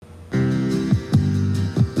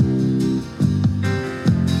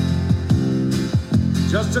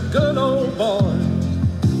just a good old boy,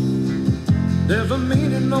 never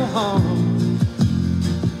meaning no harm.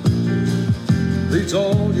 Beats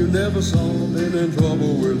all you never saw, been in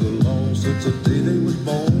trouble with the law since the day they was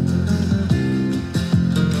born.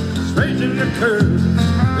 Straightening the curves,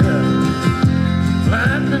 yeah,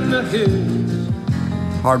 flattening the hills.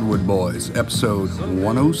 Hardwood Boys, episode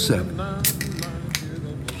 107.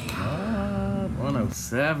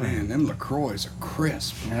 107. Man, them LaCroix are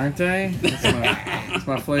crisp. Aren't they? It's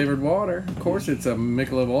my flavored water. Of course, it's a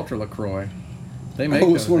Michelob Ultra LaCroix. They make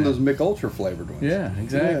Oh, it's one now. of those Mick Ultra flavored ones. Yeah,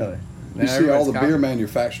 exactly. Yeah. Now You see all the everybody's beer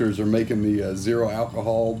manufacturers are making the zero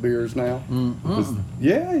alcohol beers now.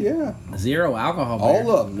 Yeah. Zero alcohol beer.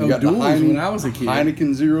 All of them. You got the Duels when I was a kid.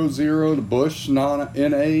 Heineken 0.0, the Busch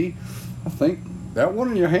NA. I think that one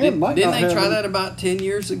in your hand might Didn't not they have try it. that about 10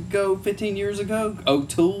 years ago, 15 years ago?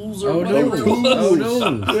 O'Toole's or whatever it O'Doul's. was?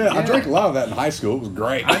 O'Doul's. Yeah, I drank a lot of that in high school. It was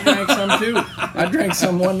great. I drank some too. I drank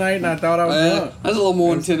some one night and I thought I was drunk. That's a little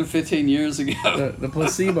more than 10 or 15 years ago. The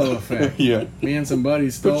placebo effect. Yeah. Me and some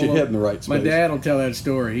buddies stole Put your head in the right My space. dad will tell that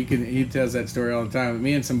story. He tells that story all the time.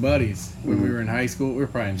 Me and some buddies, when we were in high school, we were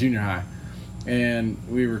probably in junior high, and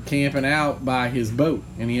we were camping out by his boat,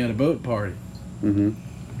 and he had a boat party. Mm-hmm.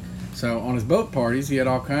 So on his boat parties, he had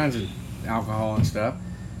all kinds of alcohol and stuff,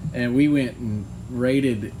 and we went and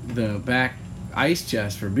raided the back ice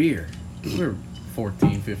chest for beer. We were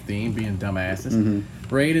 14, 15, being dumbasses.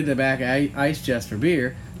 Mm-hmm. Raided the back ice chest for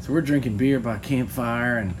beer, so we're drinking beer by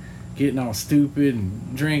campfire and getting all stupid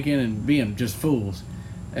and drinking and being just fools.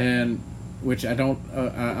 And which I don't,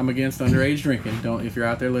 I'm against underage drinking. Don't, if you're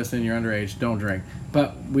out there listening, you're underage, don't drink.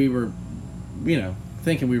 But we were,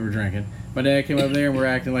 thinking we were drinking. My dad came over there and we're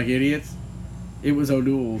acting like idiots. It was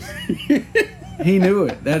O'Doul's. He knew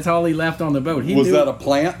it. That's all he left on the boat. He Was knew that a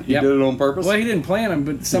plant? He Yep. did it on purpose? Well, he didn't plan them,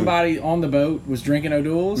 but somebody on the boat was drinking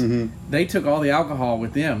O'Doul's. Mhm. They took all the alcohol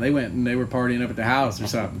with them. They went and they were partying up at the house or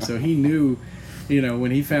something. So he knew, when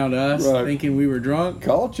he found us Right. thinking we were drunk,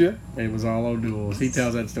 Caught you. it was all O'Doul's. He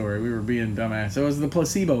tells that story. We were being dumbass. So it was the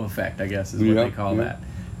placebo effect, I guess, is what Yeah, they call yeah. that.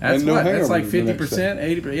 That's And no what? That's like hangovers the next 50%,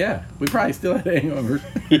 80%. Yeah, we probably still had hangovers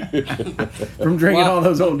from drinking all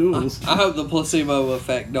those O'Doul's. I hope the placebo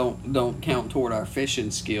effect don't count toward our fishing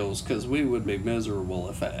skills, because we would be miserable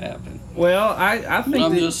if that happened. Well, I think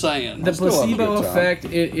I'm that just saying. the still have a placebo good time. effect,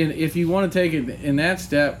 if you want to take it in that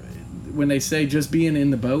step, when they say just being in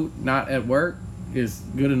the boat, not at work, is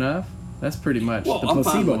good enough, that's pretty much Well, the I'm fine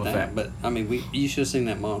placebo with effect. that, but I mean, you should have seen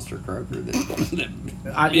that monster croaker.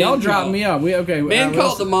 Y'all dropped me off. Ben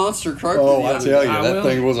called the monster croaker. Oh, the I other tell day. you, I that will.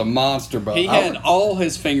 thing was a monster. But He had all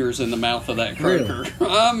his fingers in the mouth of that croaker.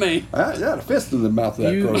 I mean, I had a fist in the mouth of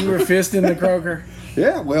that You croaker. were fisting the croaker.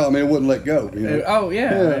 Yeah, well, I mean, it wouldn't let go. Oh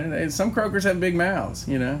yeah. Yeah. And some croakers have big mouths.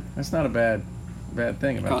 That's not a bad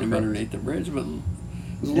thing about caught the him croaker. underneath the bridge, but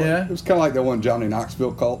Yeah. It was kind of like that one Johnny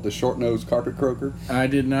Knoxville called the short-nosed carpet croaker. I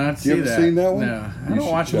did not see You ever that. seen that one? No, I You don't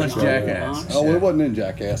should watch check much that out. Jackass. Oh, well, it wasn't in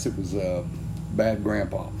Jackass. It was Bad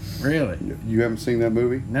Grandpa. Really? You haven't seen that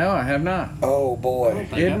movie? No, I have not. Oh, boy.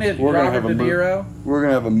 Isn't it We're gonna Robert have De a Niro? We're going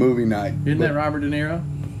to have a movie night. Isn't but that Robert De Niro?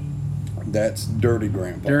 That's Dirty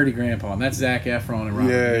Grandpa. Dirty Grandpa, and that's Zac Efron and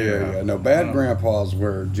Robert De Niro. Yeah. No, Bad Oh. Grandpa's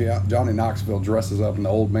where Johnny Knoxville dresses up in the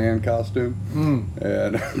old man costume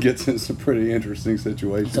and gets in some pretty interesting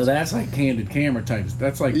situations. So that's like candid camera types.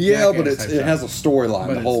 That's like yeah, Jackass but type it stuff. has a storyline,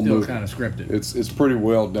 but the whole it's still movie. kind of scripted. It's pretty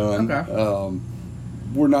well done. Okay.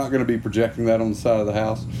 We're not going to be projecting that on the side of the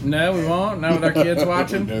house. No, we won't. Not with our kids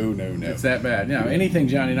watching. No. It's that bad. Anything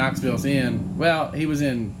Johnny Knoxville's in. Well, he was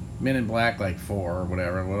in Men in Black like 4 or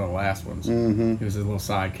whatever, one of the last ones. Mm-hmm. He was a little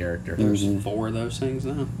side character. there's 4 of those things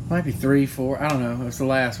now. Might be 3, 4. I don't know. It's the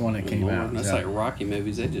last one that came Lord, out. that's so. like Rocky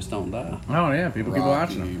movies; they just don't die. Oh yeah, people keep Rocky,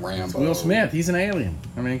 watching them. Rambo. It's Will Smith, he's an alien.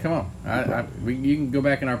 I mean, come on. You can go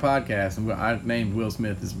back in our podcast, and I named Will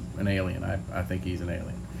Smith as an alien. I think he's an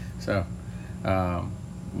alien. So,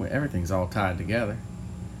 everything's all tied together.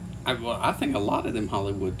 I think a lot of them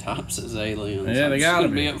Hollywood types is aliens. Yeah, they I'm just gotta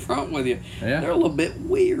gonna be. be up front with you. Yeah. They're a little bit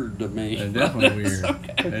weird to me. They're definitely It's weird.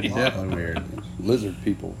 okay. They're definitely weird. Lizard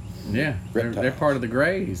people. Yeah, they're Reptiles. part of the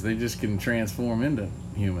Greys. They just can transform into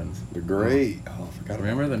humans. The Gray. Oh, I forgot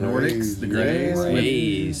Remember about the Nordics, the Greys? Yeah.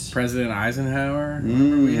 Greys. President Eisenhower.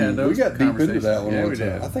 Remember we had those We got deep into conversations? that one Yeah, one we time.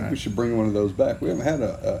 did. I think we should bring one of those back. We haven't had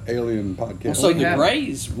a alien podcast. So we the have-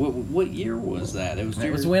 Greys, what year was that? It was.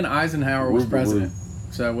 It was when Eisenhower was We're- president.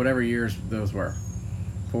 So whatever years those were.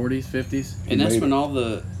 40s, 50s? And that's made when it. all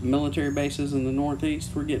the military bases in the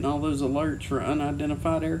Northeast were getting all those alerts for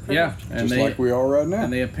unidentified aircraft. Yeah. And Just they, like we are right now.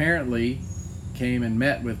 and they apparently came and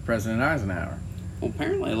met with President Eisenhower. Well,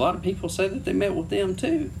 apparently a lot of people say that they met with them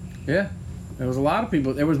too. Yeah. There was a lot of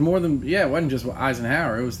people. There was more than it wasn't just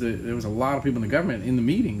Eisenhower. There was a lot of people in the government in the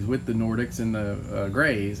meetings with the Nordics and the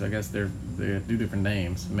Greys. I guess they do different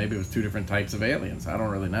names. Maybe it was two different types of aliens. I don't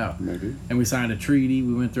really know. Maybe. And we signed a treaty.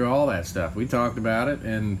 We went through all that stuff. We talked about it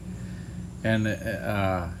and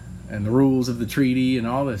the rules of the treaty and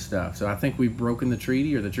all this stuff. So I think we've broken the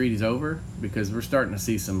treaty, or the treaty's over, because we're starting to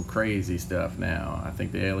see some crazy stuff now. I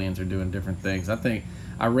think the aliens are doing different things.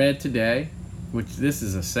 I read today, which this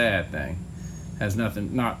is a sad thing, has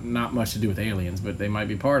nothing, not much to do with aliens, but they might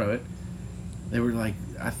be part of it. They were like,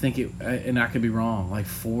 and I could be wrong, like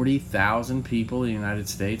 40,000 people in the United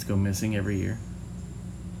States go missing every year.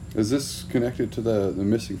 Is this connected to the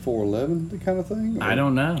missing 411, the kind of thing? Or? I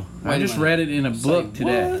don't know. Wait I a just minute. read it in a book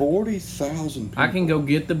today. 40,000 people. I can go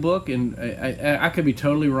get the book, and I could be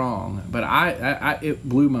totally wrong, but it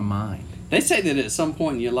blew my mind. They say that at some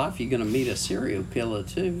point in your life you're going to meet a serial killer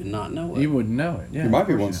too and not know it. You wouldn't know it. Yeah, There might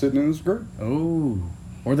be of course one you sitting in this group. Oh.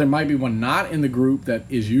 Or there might be one not in the group that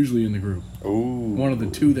is usually in the group. Oh. One of the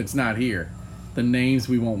two that's not here. The names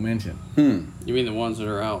we won't mention. You mean the ones that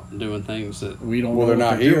are out doing things that... We don't Well, know they're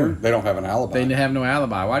what not here. doing. They don't have an alibi. They have no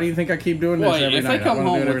alibi. Why do you think I keep doing this Well, every if night? they come I wanna do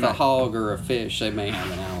home it every with a night. hog or a fish, they may have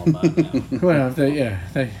an alibi now. Well, if they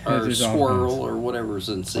Or a it's all squirrel kinds. or whatever's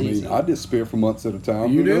in I mean, season. I disappear for months at a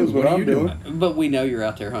time. You Who do? knows what What are I'm you doing? doing? But we know you're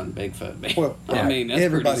out there hunting Bigfoot, man. Well, I mean, that's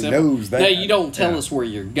everybody pretty simple. knows that. Now, you don't tell Yeah. us where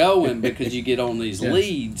you're going because you get on these Yes.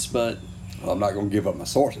 leads, but I'm not going to give up my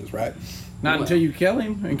sources, right? Not Well, until you kill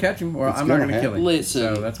him and catch him, or It's I'm not gonna going to kill him.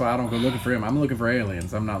 Listen. So that's why I don't go looking for him. I'm looking for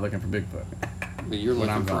aliens. I'm not looking for Bigfoot. you're When looking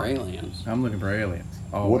I'm for gone. aliens. I'm looking for aliens.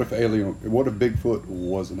 Oh, What if Bigfoot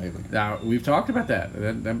was an alien? Now, we've talked about that.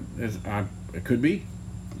 It could be.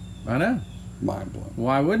 I know. Mind blowing.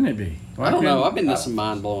 Why wouldn't it be? Why I don't know. couldn't- I've been to some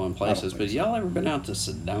mind-blowing places, think but so. y'all ever been out to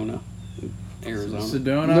Sedona, Arizona?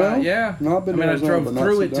 Sedona, No. yeah. No, I've been to I Arizona, drove but not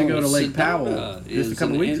through it to Sedona. go to Lake Sedona Powell just is a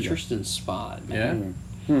couple an weeks ago. interesting spot, Yeah. man.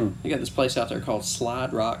 They got this place out there called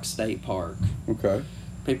Slide Rock State Park. Okay.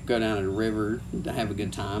 People go down to the river to have a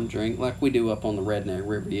good time, drink like we do up on the Redneck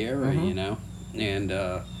Riviera, you know. And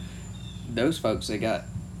those folks, they got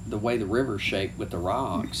the way the river's shaped with the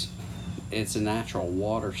rocks. It's a natural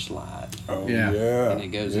water slide, Oh, Yeah. yeah. and it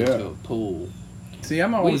goes into a pool. See,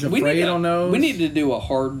 I'm always afraid need to, on those. We need to do a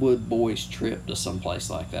Hardwood Boys trip to some place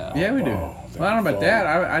like that. Yeah, we do. Oh, Well, I don't know about that'd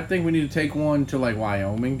that. be I think we need to take one to like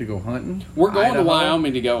Wyoming to go hunting. We're going Idaho. to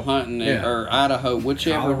Wyoming to go hunting, Yeah. or Idaho,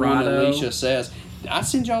 whichever one Colorado. Alicia says. I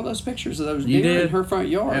sent y'all those pictures of those You deer in did. her front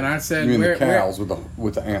yard. And I said, You mean where, the cows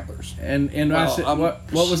with the antlers? and I Well, said, I'm- what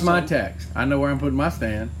was she's my on- text? I know where I'm putting my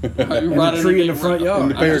stand. You're in right the tree in the underneath- front yard. In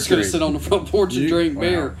the I'm pear just going to tree. sit on the front porch and drink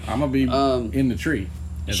beer. I'm gonna be in the tree.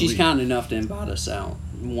 at She's least. kind enough to invite us out.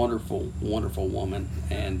 Wonderful, wonderful woman.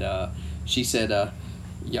 And she said,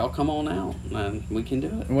 y'all come on out and we can do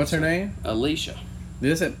it. And what's her name? Alicia.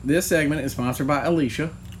 This segment is sponsored by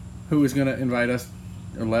Alicia, who is going to invite us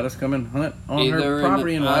or let us come and hunt on Either her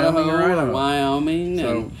property in Idaho Wyoming or Idaho. Wyoming.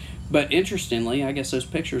 So- But interestingly, I guess those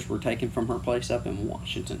pictures were taken from her place up in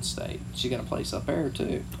Washington State. She got a place up there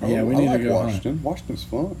too. Yeah, we I need to like go hunt. Washington. Washington's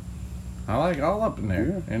fun. I like all up in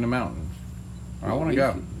there in the mountains. I want to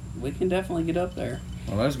go. We can definitely get up there.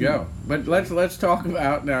 Well, let's go. But let's talk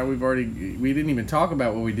about now. We didn't even talk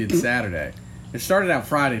about what we did Saturday. It started out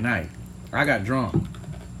Friday night. I got drunk.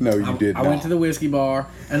 No, you did I not. went to the whiskey bar,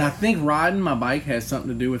 and I think riding my bike has something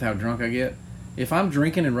to do with how drunk I get. If I'm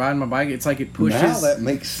drinking and riding my bike, it's like it pushes. Now that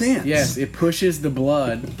makes sense. Yes, it pushes the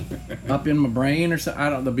blood up in my brain, or so. I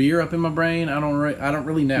don't the beer up in my brain. I don't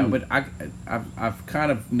really know, but I've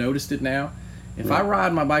kind of noticed it now. If I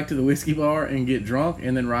ride my bike to the whiskey bar and get drunk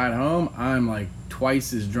and then ride home, I'm like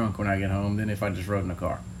twice as drunk when I get home than if I just rode in a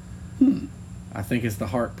car. I think it's the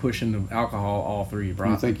heart pushing the alcohol all through your You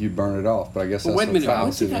body. think you burn it off, but I guess Well, that's wait a minute. a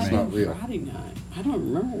What did fallacy. I It's do not real. Friday night? I don't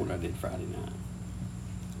remember what I did Friday night.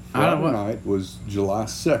 I don't Friday know. night was July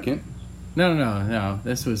 2nd. No.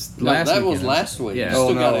 This was No, last that was weekend. last week. Yeah. You Oh,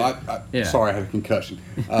 still no. got Yeah. Sorry, I had a concussion.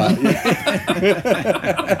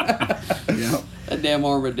 Yeah. that damn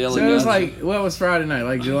armadillo. So it was gun. like, what was Friday night?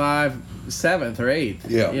 Like July 7th or 8th.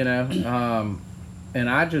 Yeah. You know? And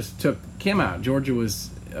I just took Kim out. Georgia was,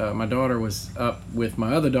 my daughter was up with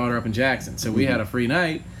my other daughter up in Jackson. So we had a free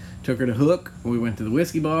night. Took her to Hook. We went to the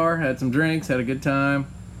whiskey bar, had some drinks, had a good time,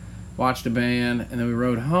 watched a band, and then we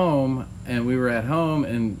rode home. And we were at home,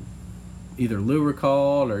 and either Lou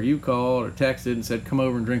called or you called or texted and said, come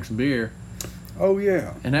over and drink some beer. Oh,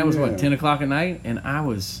 yeah. And that was, Yeah. what, 10 o'clock at night? And I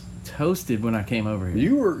was toasted when I came over here.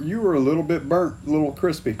 You were a little bit burnt, a little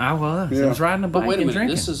crispy. I was. Yeah. I was riding a But bike wait a and minute,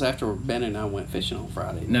 drinking. this is after Ben and I went fishing on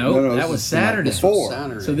Friday. No, that this was is the night Saturday. before.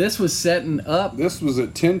 Saturday. So this was setting up, This was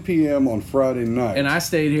at 10 p.m. on Friday night. and I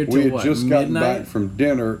stayed here we till had what, just gotten midnight? back from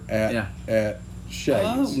dinner at Yeah.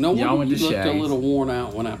 Shaggy's. Oh, no Y'all wonder went you to looked a Shaggy's. little worn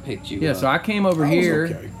out when I picked you Yeah, up. so I came over I was here.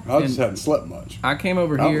 okay. I just and hadn't slept much. I came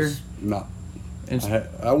over I here. was not. And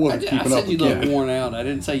I wasn't I keeping said up you with look Ken. worn out. I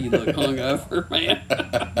didn't say you look hungover, man.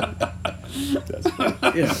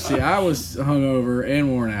 Yeah, see, I was hungover and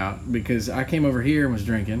worn out because I came over here and was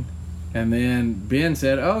drinking, and then Ben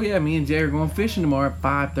said, "Oh yeah, me and Jay are going fishing tomorrow at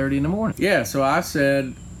 5:30 in the morning." Yeah, so I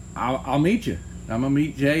said, "I'll meet you. I'm gonna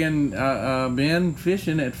meet Jay and Ben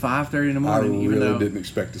fishing at 5:30 in the I morning." even really though didn't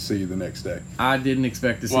expect to see you the next day. I didn't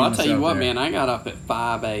expect to see Well, I'll myself tell you what, there. man. I got up at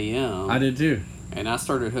 5 a.m. I did too. And I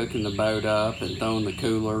started hooking the boat up and throwing the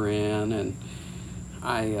cooler in, and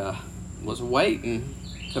I was waiting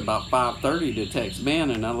to about 5:30 to text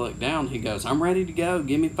Ben, and I looked down. He goes, "I'm ready to go.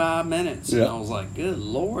 Give me 5 minutes." And Yeah. I was like, "Good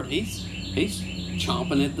Lord, he's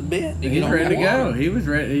chomping at the bit to He's get on ready to the water." go. He was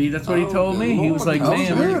ready. That's what he Oh, told good me. He was Lord, like, I was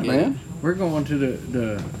 "Man, ready good, to get man. it. we're going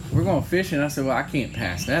to we're going fishing." I said, "Well, I can't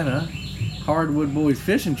pass that up. Hardwood Boys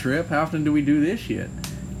fishing trip. How often do we do this shit?"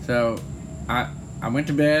 So I went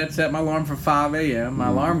to bed, set my alarm for 5 a.m. My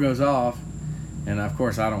alarm goes off, and of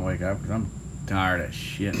course I don't wake up because I'm tired as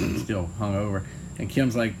shit and still hungover. And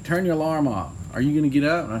Kim's like, "Turn your alarm off. Are you gonna get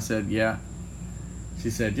up?" And I said, "Yeah."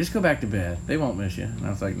 She said, "Just go back to bed. They won't miss you." And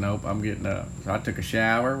I was like, "Nope, I'm getting up." So I took a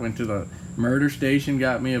shower, went to the murder station,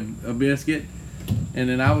 got me a biscuit, and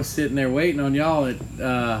then I was sitting there waiting on y'all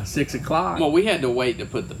at 6 o'clock. Well, we had to wait to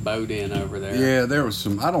put the boat in over there. Yeah, there was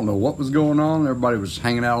some. I don't know what was going on. Everybody was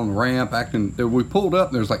hanging out on the ramp, acting. We pulled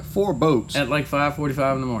up. There was like 4 boats At like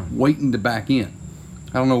 5:45 in the morning. waiting to back in.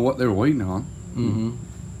 I don't know what they were waiting on. Mm-hmm.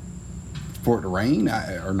 For it to rain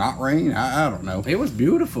or not rain. I don't know. It was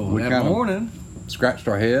beautiful We that kinda- morning. Scratched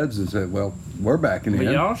our heads and said, "Well, we're backing But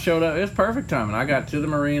in." y'all showed up. It was perfect timing. I got to the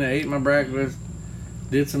marina, ate my breakfast,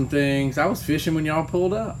 did some things. I was fishing when y'all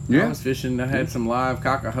pulled up. Yeah. I was fishing. I had some live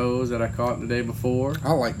cockahos that I caught the day before.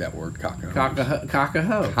 I like that word, cockahoo. Cockahoo.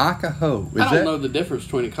 Cockahoo. Is I don't that? know the difference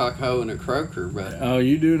between a cockahoo and a croaker, but Oh,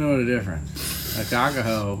 you do know the difference. A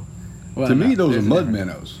cockahoo. Well, To me, no, those are there's a mud difference.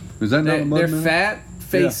 minnows. Is that not a They're, mud they're minnow? fat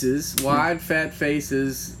faces, wide fat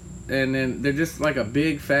faces, and then they're just like a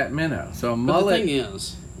big fat minnow. So a the mullet. thing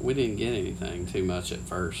is, we didn't get anything too much at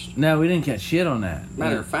first. No, we didn't catch shit on that.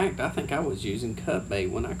 Matter of fact, I think I was using cut bait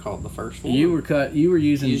when I caught the first one. You were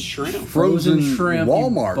using Used shrimp. Frozen shrimp. you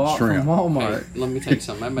Walmart bought shrimp. from Walmart. Hey, let me tell you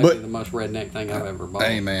something. That may But- be the most redneck thing I've ever bought.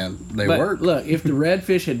 Hey man, they But work. look, if the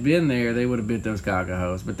redfish had been there, they would have bit those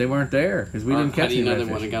cockahos, but they weren't there because we didn't How catch do you any know they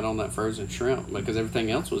wouldn't redfish. have got on that frozen shrimp? Because everything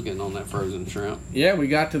else was getting on that frozen shrimp. Yeah, we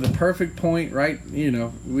got to the perfect point, right? You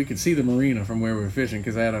know, we could see the marina from where we were fishing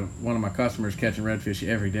because I had one of my customers catching redfish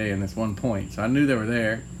every day in this one point, so I knew they were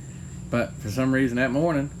there. But for some reason that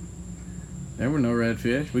morning, there were no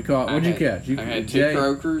redfish. We caught. What'd you catch? I had 2 Jay-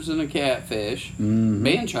 croakers and a catfish. Mhm.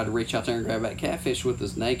 Ben tried to reach out there and grab that catfish with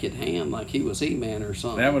his naked hand like he was He-Man or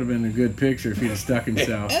something. That would have been a good picture if he'd have stuck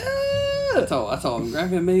himself. I told him, grab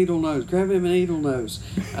him an needle nose, grab him an needle nose.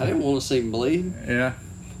 I didn't want to see him bleed. Yeah.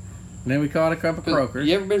 And then we caught a couple croakers.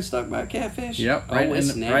 You ever been stuck by a catfish? Yep. Oh, Right,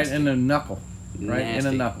 it's in the, right in the knuckle. Right in the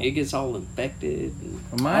nasty. knuckle. It gets all infected. And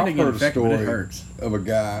Well, mine I've didn't get heard a infected, but it story hurts. of a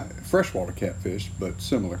guy, freshwater catfish, but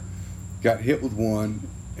similar, got hit with one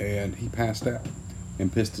and he passed out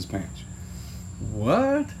and pissed his pants.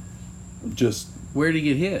 What? Just, Where'd he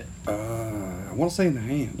get hit? I want to say in the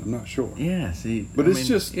hand. I'm not sure. Yeah, see. But it's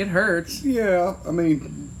just- it hurts. Yeah, I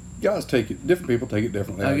mean, guys take it. Different people take it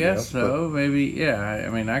differently. I guess so. Maybe, yeah. I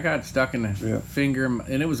mean, I got stuck in the Yeah. finger,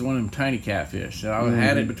 and it was one of them tiny catfish. So I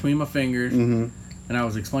had it between my fingers, Mm-hmm. and I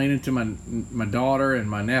was explaining to my daughter and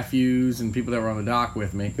my nephews and people that were on the dock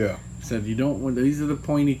with me. Yeah. Said you don't want these are the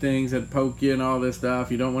pointy things that poke you and all this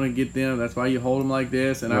stuff. You don't want to get them. That's why you hold them like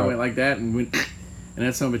this. And I Right. went like that and went, and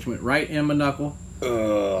that son of a bitch went right in my knuckle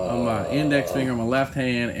on my index finger on my left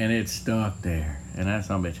hand, and it stuck there. And that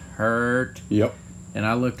son of a bitch hurt. Yep. And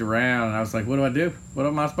I looked around and I was like, what do I do? What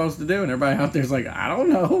am I supposed to do? And everybody out there's like, I don't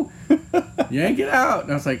know. Yank it out.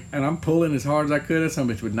 And I was like, and I'm pulling as hard as I could. That son of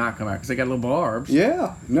a bitch would not come out because they got little barbs.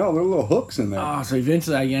 Yeah. No, there are little hooks in there. Oh, so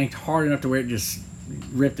eventually I yanked hard enough to where it just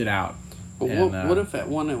ripped it out. But And, what if that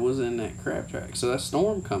one that was in that crab track? So that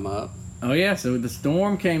storm come up. Oh yeah, so the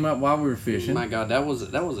storm came up while we were fishing. My God, that was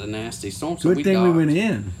a nasty storm. So Good thing we docked. went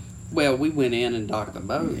in Well, we went in and docked the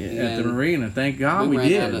boat. at the and marina. Thank God we ran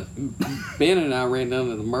did. down to, Ben and I ran down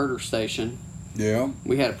to the murder station. Yeah.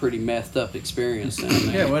 We had a pretty messed up experience down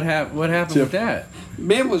there. Yeah, what happened with that?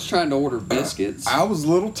 Ben was trying to order biscuits. I was a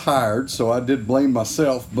little tired, so I did blame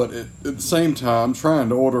myself. But at the same time, trying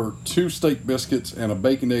to order 2 steak biscuits and a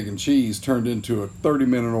bacon, egg, and cheese turned into a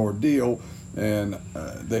 30-minute ordeal. And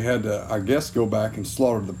they had to, I guess, go back and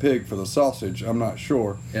slaughter the pig for the sausage. I'm not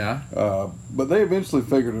sure. Yeah. But they eventually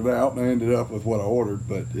figured it out, and I ended up with what I ordered.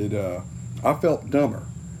 But I felt dumber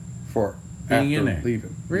for Being in after there.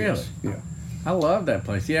 leaving. Really? Yes. Yeah. I love that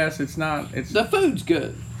place. Yes, it's not. It's The food's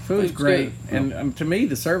good. food's great, good. and to me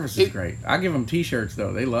the service is It- great. I give them T-shirts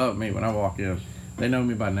though. They love me when I walk in. They know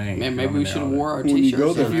me by name. Man, maybe Call me we now. should have wore our When you t-shirts.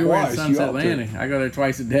 go there If you were in twice, you Sunset ought to. Landing, I go there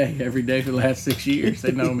twice a day, every day for the last 6 years.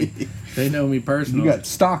 They know me. They know me You personally. got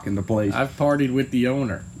stock in the place. I've partied with the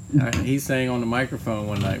owner. He sang on the microphone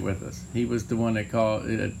one night with us. He was the one that called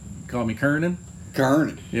me Kernan.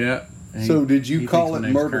 Kearney. Yeah. And So he- did you he call thinks it my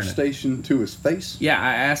name's Murder Kernan. Station to his face? Yeah,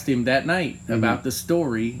 I asked him that night Mm-hmm. about the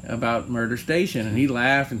story about Murder Station, and he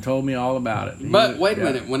laughed and told me all about it. He But was- wait a yeah.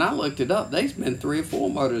 minute. When I looked it up, there's been 3 or 4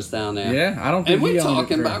 murders down there. Yeah, I don't think And we're he owned it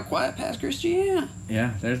talking for- about Quiet Pass Christiana. Yeah,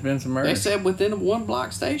 there's been some They murders. said within a 1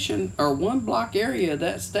 block station or 1 block area of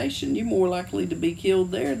that station, you're more likely to be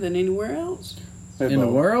killed there than anywhere else. Hey, In the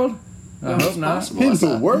Bo. world? I Well, hope it's not. possible. In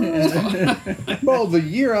the world? Well, the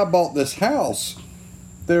year I bought this house,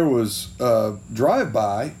 there was a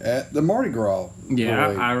drive-by at the Mardi Gras Yeah,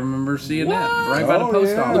 parade. I remember seeing What? that right by the Oh,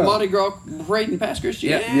 post yeah. office. The Mardi Gras parade in Pass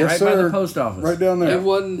Christiana. Yeah, Yes, right by sir. the post office. Right down there. It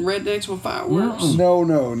wasn't rednecks with fireworks.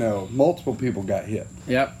 No. Multiple people got hit.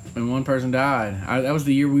 Yep, and one person died. That was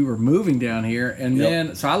the year we were moving down here, and Yep.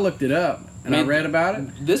 then so I looked it up and I Man, read about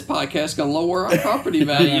it. This podcast gonna lower our property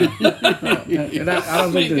value. And I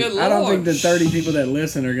don't think Good I don't think Lord. the 30 people that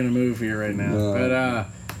listen are gonna move here right now. No. But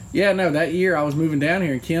yeah, no, that year I was moving down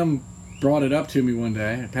here, and Kim brought it up to me one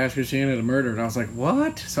day. Pastor Christiana had a murder, and I was like,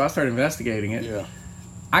 "What?" So I started investigating it. Yeah.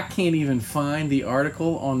 I can't even find the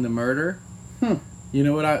article on the murder. You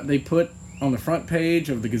know what they put on the front page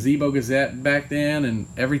of the Gazebo Gazette back then and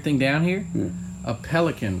everything down here? A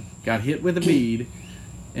pelican got hit with a bead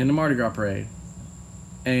in the Mardi Gras parade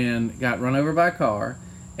and got run over by a car,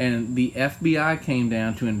 and the FBI came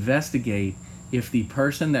down to investigate if the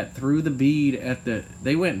person that threw the bead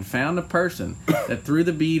they went and found a person that threw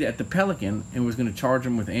the bead at the pelican and was going to charge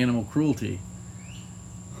him with animal cruelty.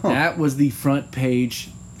 That was the front page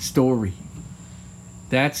story.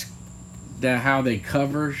 That's how they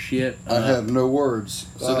cover shit I up. have no words.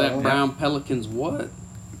 So that brown pelican's what?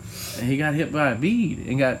 He got hit by a bead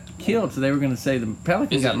and got killed, so they were going to say the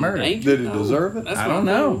pelican Is got it murdered. endangered? Did it No. deserve it? That's I what don't I'm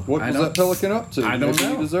know. saying. What I was don't- that pelican up to? I don't Maybe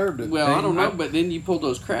know. he deserved it. Well, I don't know, I- but then you pulled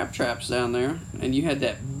those crab traps down there, and you had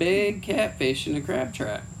that big catfish in the crab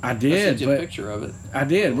trap. I I did, sent you a but picture of it. I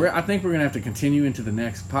did. I think we're going to have to continue into the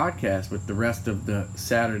next podcast with the rest of the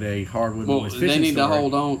Saturday Hardwood Well, Boys they fishing need story. to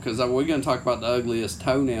hold on because we're going to talk about the ugliest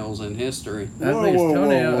toenails in history. Ugliest Whoa, whoa,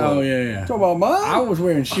 toenail. whoa. Oh yeah. Talk about mine? I was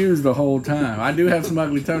wearing shoes the whole time. I do have some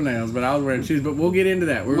ugly toenails, but I was wearing shoes. But we'll get into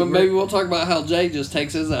that. Well, maybe we'll talk about how Jay just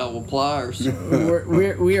takes his out with pliers.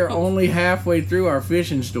 we are only halfway through our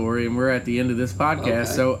fishing story, and we're at the end of this podcast. Okay.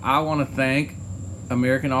 So I want to thank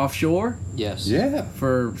American Offshore Yes. Yeah.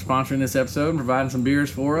 for sponsoring this episode and providing some beers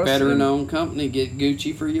for us. Veteran And- owned company, get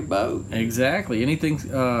Gucci for your boat. Exactly. Anything.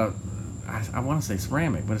 I want to say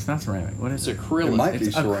ceramic, but it's not ceramic. What is It's it? It acrylic. might It's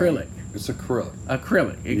be ceramic. acrylic. It's acrylic.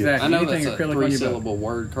 Acrylic. Exactly. I know Anything that's a acrylic on your boat. 3-syllable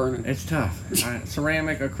word, Kernan. It's tough.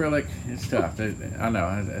 Ceramic, acrylic, it's tough. I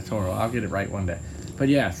know, it's horrible. I'll get it right one day. But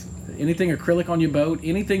yes, anything acrylic on your boat,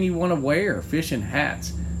 anything you want to wear, fishing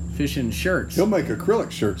hats, fishing shirts. He'll make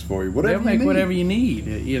acrylic shirts for you. Whatever They'll make you need. whatever you need.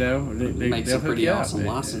 You know, Makes they'll some hook pretty you up. awesome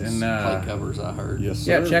license And, plate covers, I heard. Yes,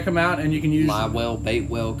 sir. yeah, check them out, and you can use. Live well, bait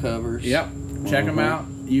well covers. Yep, check them out.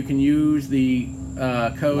 You can use the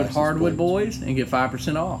code License Hardwood plates. Boys and get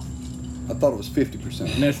 5% off. I thought it was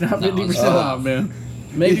 50%. And it's not No, 50% it's off, man.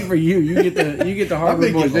 Maybe for you, you get the I've Hardwood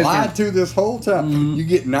been Boys getting discount. lied to this whole time. You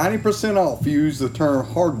get 90% off if you use the term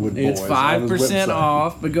Hardwood Boys. It's on his 5% website.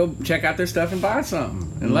 off, but go check out their stuff and buy something.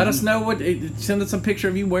 And let us know send us a picture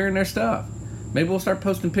of you wearing their stuff. Maybe we'll start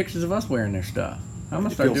posting pictures of us wearing their stuff. I'm gonna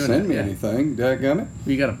If start you'll doing send that. me Yeah. anything, dadgummit.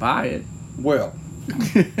 You gotta buy it. Well,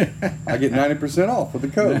 I get 90% off with the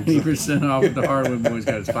code. 90% off with the Hardwood Boys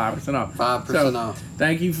code. It's 5% off. 5% off.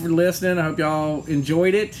 Thank you for listening. I hope y'all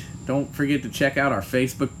enjoyed it. Don't forget to check out our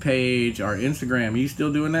Facebook page, our Instagram. Are you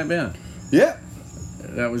still doing that, Ben? Yeah,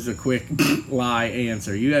 That was a quick lie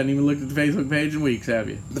answer. You hadn't even looked at the Facebook page in weeks, have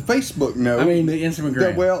you? the Facebook note. I mean, the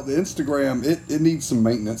Instagram. The Instagram, it needs some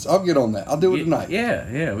maintenance. I'll get on that. I'll do it tonight.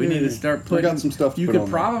 Yeah. We need to start We putting. got some stuff to You put could on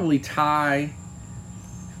there. probably tie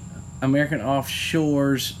American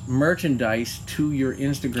Offshore's merchandise to your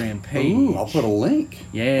Instagram page. Ooh, I'll put a link.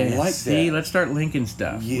 Yeah, I like see, that. let's start linking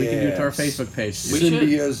stuff. We can do it to our Yes. Facebook page. We should.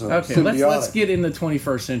 Symbiosis. Okay, let's symbiotic. get in the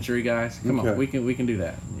 21st century, guys. Come on, Okay. we can do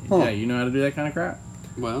that. Huh. Yeah, you know how to do that kind of crap?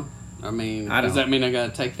 Well, I mean, I does don't. that mean I got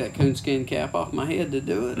to take that coonskin cap off my head to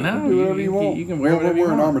do it? No, Do whatever you want. You can wear whatever We're you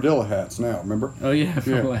wearing want. armadillo hats now. Remember? Oh yeah,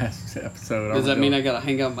 from Yeah. the last episode. Does that mean I got to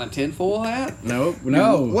hang up my tinfoil hat? No,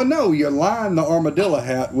 no. Well, no. You line the armadillo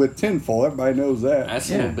hat with tinfoil. Everybody knows that. That's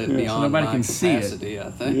a Yeah. little bit Yeah. beyond So nobody my can see it. capacity, I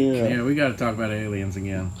think. Yeah. Yeah, we got to talk about aliens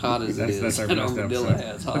again. Hot as it is, That's our that best armadillo episode.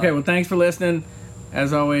 hat's hot. Okay, well, thanks for listening.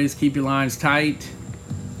 As always, keep your lines tight.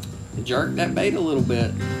 Jerk that bait a little bit.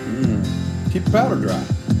 Keep the powder dry.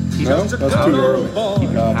 Keep No, it that's powder. too early. Keep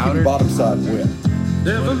it Keep powder. the bottom side wet.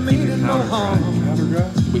 Never meaning no powder harm. Powder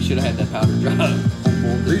dry? We should have had that powder dry on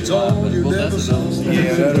 4th of It's July, all but you well, never that's saw. another story.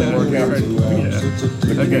 Yeah, that didn't work out too well. Yeah. Since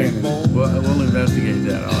the day Okay, you was born. we'll investigate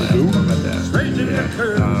that. I'll ask more about that.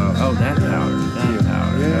 Oh, that powder. That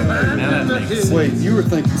powder. Yeah. Now that makes sense. Wait, you were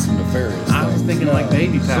thinking some nefarious I was things. thinking like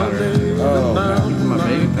baby powder. Oh, no. Keeping my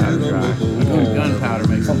baby powder dry. Gunpowder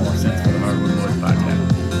makes more sense for the Hardwood Boys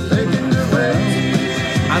podcast.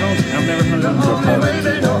 I've never hunted with a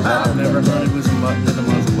muzzle. I've never hunted with a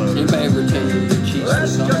muzzle loader. Anybody ever tell you the cheese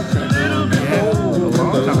was on the trip? Yeah, a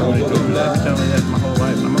long time ago they told me that. Tell me that my whole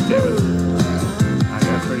life. I'm okay with it. I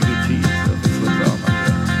got pretty good cheese, so if it slips off, I'm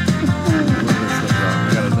good. A little bit slips off.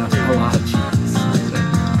 I got a lot of cheese.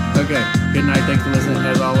 So, okay, good night. Thanks for listening.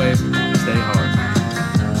 As always, stay hard.